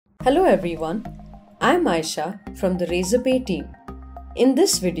Hello everyone, I'm Aisha from the Razorpay team. In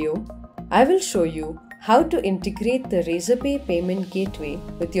this video, I will show you how to integrate the Razorpay payment gateway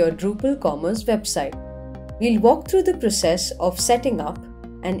with your Drupal Commerce website. We'll walk through the process of setting up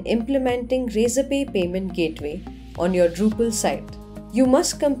and implementing Razorpay payment gateway on your Drupal site. You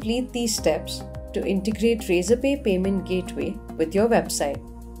must complete these steps to integrate Razorpay payment gateway with your website.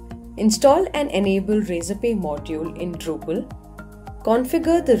 Install and enable Razorpay module in Drupal.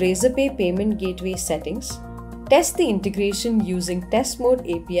 Configure the Razorpay payment gateway settings. Test the integration using test mode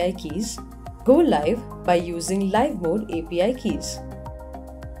API keys. Go live by using live mode API keys.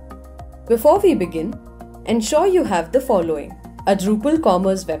 Before we begin, ensure you have the following: a Drupal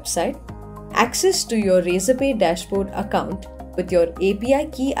Commerce website, access to your Razorpay dashboard account with your API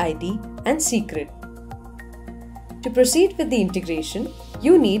key ID and secret. To proceed with the integration,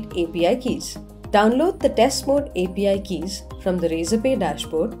 you need API keys. Download the test mode API keys from the Razorpay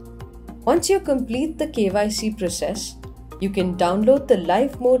dashboard. Once you complete the KYC process, you can download the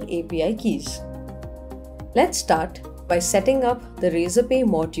live mode API keys. Let's start by setting up the Razorpay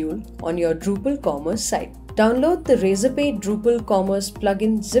module on your Drupal Commerce site. Download the Razorpay Drupal Commerce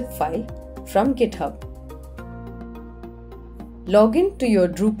plugin zip file from GitHub. Log in to your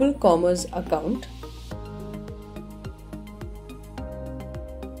Drupal Commerce account.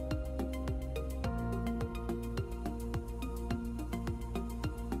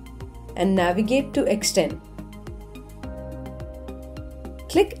 And navigate to Extend.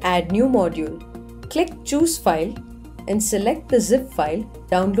 Click Add New Module. Click Choose File and select the zip file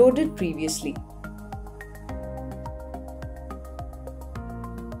downloaded previously.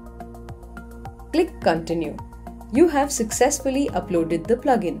 Click Continue. You have successfully uploaded the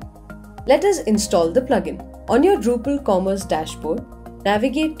plugin. Let us install the plugin. On your Drupal Commerce dashboard,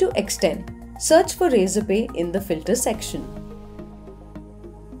 navigate to Extend. Search for Razorpay in the Filter section.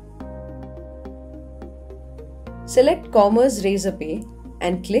 Select Commerce Razorpay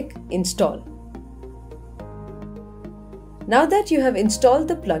and click Install. Now that you have installed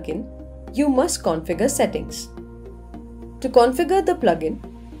the plugin, you must configure settings. To configure the plugin,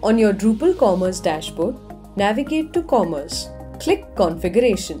 on your Drupal Commerce dashboard, navigate to Commerce. Click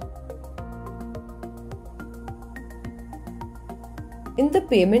Configuration. In the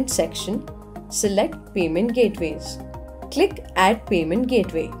Payment section, select Payment Gateways. Click Add Payment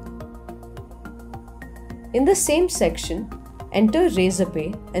Gateway. In the same section, enter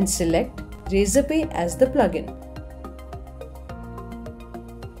Razorpay and select Razorpay as the plugin.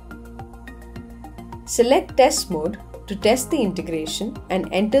 Select Test Mode to test the integration and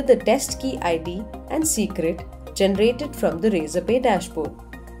enter the test key ID and secret generated from the Razorpay dashboard.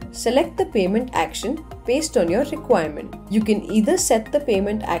 Select the payment action based on your requirement. You can either set the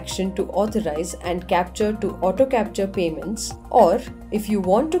payment action to authorize and capture to auto-capture payments, or if you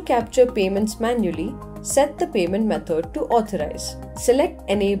want to capture payments manually, set the payment method to authorize. Select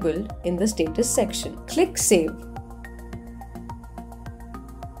Enable in the Status section. Click Save.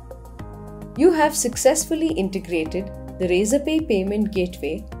 You have successfully integrated the Razorpay payment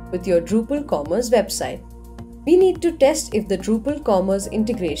gateway with your Drupal Commerce website. We need to test if the Drupal Commerce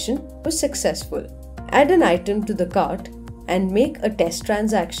integration was successful. Add an item to the cart and make a test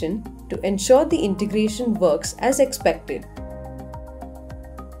transaction to ensure the integration works as expected.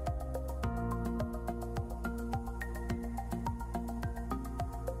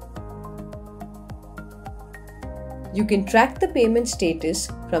 You can track the payment status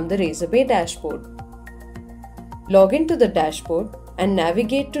from the Razorpay dashboard. Log into the dashboard and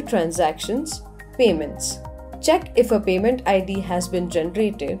navigate to Transactions, Payments. Check if a payment ID has been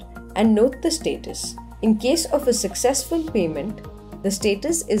generated and note the status. In case of a successful payment, the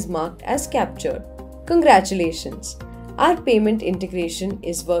status is marked as captured. Congratulations! Our payment integration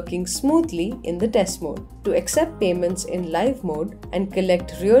is working smoothly in the test mode. To accept payments in live mode and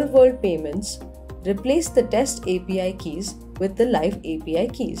collect real-world payments, replace the test API keys with the live API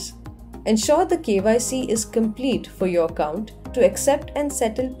keys. Ensure the KYC is complete for your account to accept and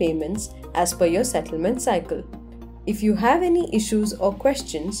settle payments as per your settlement cycle. If you have any issues or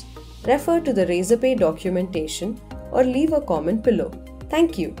questions, refer to the Razorpay documentation or leave a comment below.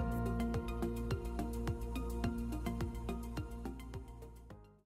 Thank you.